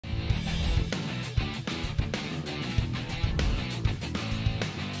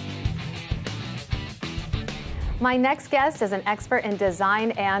My next guest is an expert in design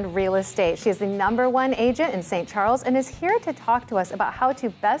and real estate. She is the #1 agent in St. Charles and is here to talk to us about how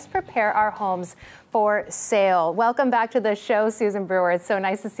to best prepare our homes for sale. Welcome back to the show, Susan Brewer. It's so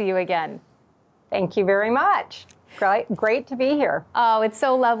nice to see you again. Thank you very much. Great to be here. Oh, it's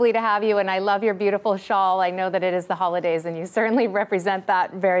so lovely to have you, and I love your beautiful shawl. I know that it is the holidays, and you certainly represent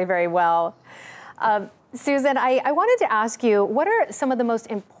that very, very well. Susan, I wanted to ask you, what are some of the most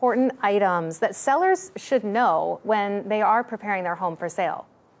important items that sellers should know when they are preparing their home for sale?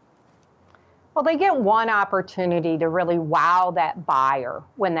 Well, they get one opportunity to really wow that buyer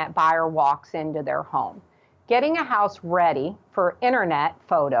when that buyer walks into their home. Getting a house ready for internet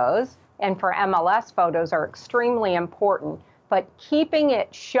photos and for MLS photos are extremely important, but keeping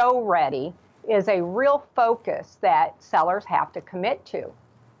it show ready is a real focus that sellers have to commit to.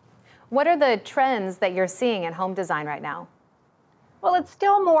 What are the trends that you're seeing in home design right now? Well, it's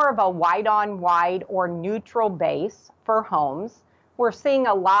still more of a white on white or neutral base for homes. We're seeing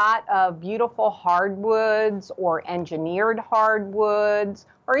a lot of beautiful hardwoods or engineered hardwoods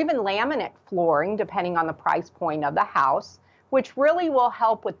or even laminate flooring, depending on the price point of the house, which really will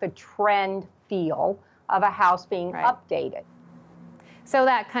help with the trend feel of a house being updated. So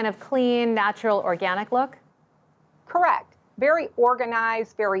that kind of clean, natural, organic look? Correct. Very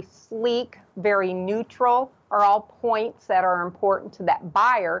organized, very sleek, very neutral are all points that are important to that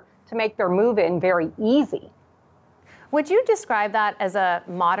buyer to make their move-in very easy. Would you describe that as a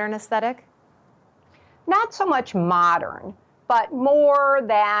modern aesthetic? Not so much modern, but more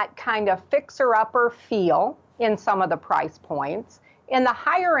that kind of fixer-upper feel in some of the price points. In the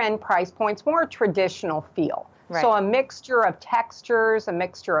higher end price points, more traditional feel. Right. So a mixture of textures, a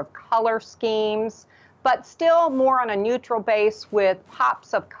mixture of color schemes, but still more on a neutral base with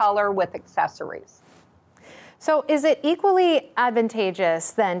pops of color with accessories. So is it equally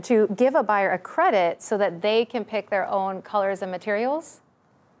advantageous then to give a buyer a credit so that they can pick their own colors and materials?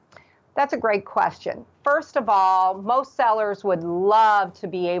 That's a great question. First of all, most sellers would love to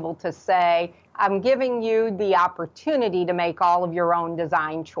be able to say, I'm giving you the opportunity to make all of your own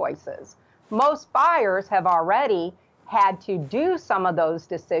design choices. Most buyers have already had to do some of those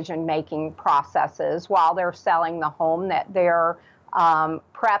decision-making processes while they're selling the home that they're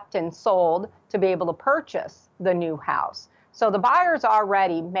prepped and sold to be able to purchase the new house. So the buyer's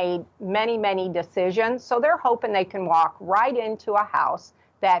already made many, many decisions, so they're hoping they can walk right into a house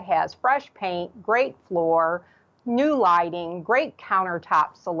that has fresh paint, great floor, new lighting, great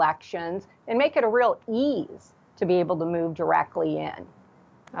countertop selections, and make it a real ease to be able to move directly in.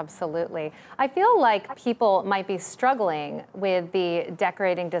 Absolutely. I feel like people might be struggling with the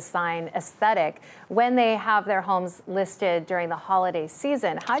decorating design aesthetic when they have their homes listed during the holiday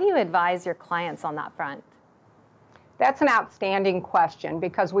season. How do you advise your clients on that front? That's an outstanding question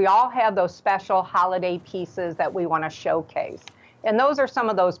because we all have those special holiday pieces that we want to showcase. And those are some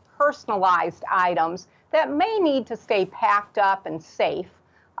of those personalized items that may need to stay packed up and safe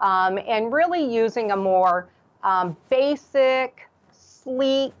and really using a more basic,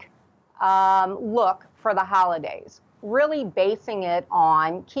 sleek look for the holidays, really basing it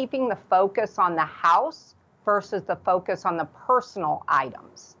on keeping the focus on the house versus the focus on the personal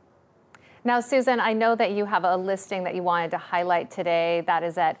items. Now, Susan, I know that you have a listing that you wanted to highlight today that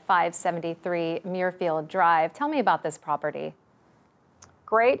is at 573 Muirfield Drive. Tell me about this property.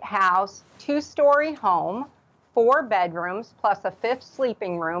 Great house, 2-story home, 4 bedrooms plus a 5th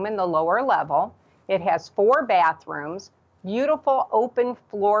sleeping room in the lower level. It has 4 bathrooms. Beautiful open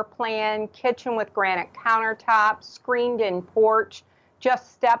floor plan, kitchen with granite countertops, screened-in porch,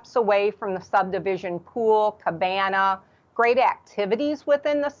 just steps away from the subdivision pool, cabana. Great activities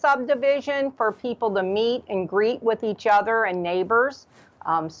within the subdivision for people to meet and greet with each other and neighbors.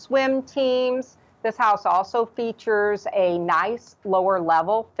 Swim teams. This house also features a nice lower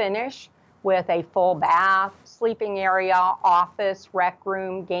level finish with a full bath, sleeping area, office, rec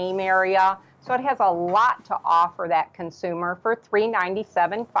room, game area. So it has a lot to offer that consumer for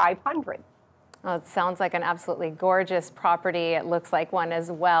 $397,500. Oh, it sounds like an absolutely gorgeous property. It looks like one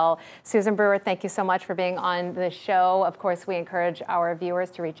as well. Susan Brewer, thank you so much for being on the show. Of course, we encourage our viewers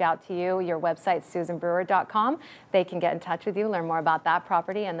to reach out to you. Your website, susanbrewer.com. They can get in touch with you, learn more about that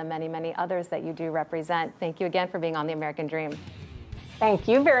property and the many, many others that you do represent. Thank you again for being on The American Dream. Thank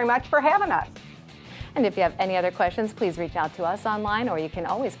you very much for having us. And if you have any other questions, please reach out to us online, or you can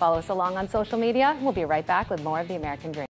always follow us along on social media. We'll be right back with more of The American Dream.